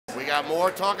got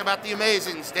more talk about the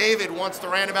Amazings. David wants to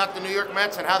rant about the New York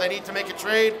Mets and how they need to make a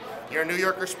trade. Your New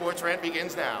Yorker Sports Rant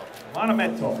begins now. A lot of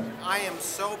Met talk. I am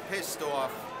so pissed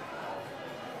off.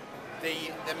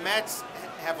 The Mets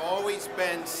have always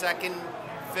been second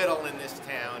fiddle in this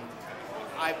town.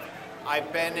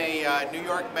 I've been a New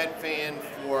York Met fan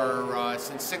for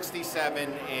since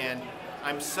 '67, and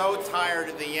I'm so tired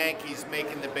of the Yankees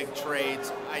making the big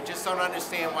trades. I just don't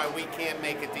understand why we can't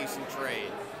make a decent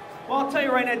trade. Well, I'll tell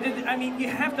you right now, I mean, you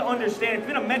have to understand, if you've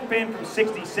been a Met fan from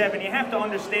 '67, you have to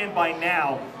understand by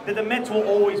now that the Mets will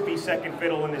always be second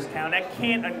fiddle in this town. That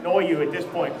can't annoy you at this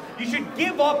point. You should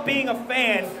give up being a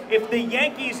fan if the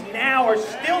Yankees now are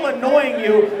still annoying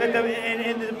you,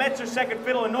 and the Mets are second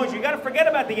fiddle annoys you. You got to forget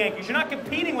about the Yankees. You're not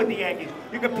competing with the Yankees.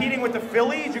 You're competing with the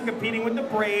Phillies, you're competing with the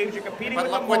Braves, you're competing with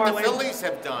the Marlins. But look what the Phillies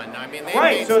have done. I mean,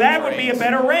 right, so that would be a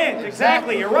better rant.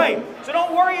 Exactly, you're right. So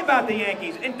don't worry about the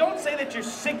Yankees. And don't say that you're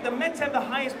sick. The Mets have the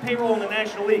highest payroll in the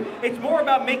National League. It's more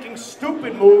about making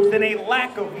stupid moves than a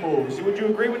lack of moves. Would you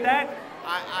agree with that?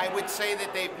 I would say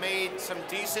that they've made some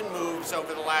decent moves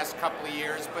over the last couple of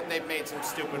years, but they've made some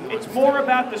stupid moves. It's more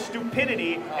about the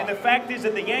stupidity, and the fact is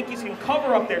that the Yankees can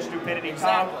cover up their stupidity,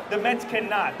 Tom. The Mets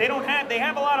cannot. They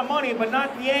have a lot of money, but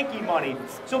not the Yankee money.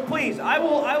 So please, I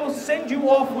will send you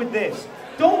off with this.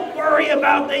 Don't worry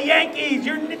about the Yankees.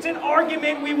 It's an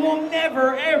argument we will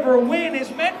never, ever win as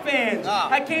Met fans.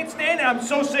 I can't stand it. I'm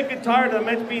so sick and tired of the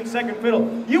Mets being second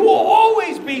fiddle. You will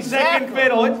always be second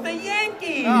fiddle. It's the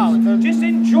Yankees. Just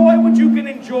enjoy what you can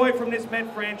enjoy from this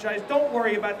Met franchise. Don't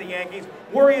worry about the Yankees.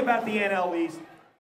 Worry about the NL East.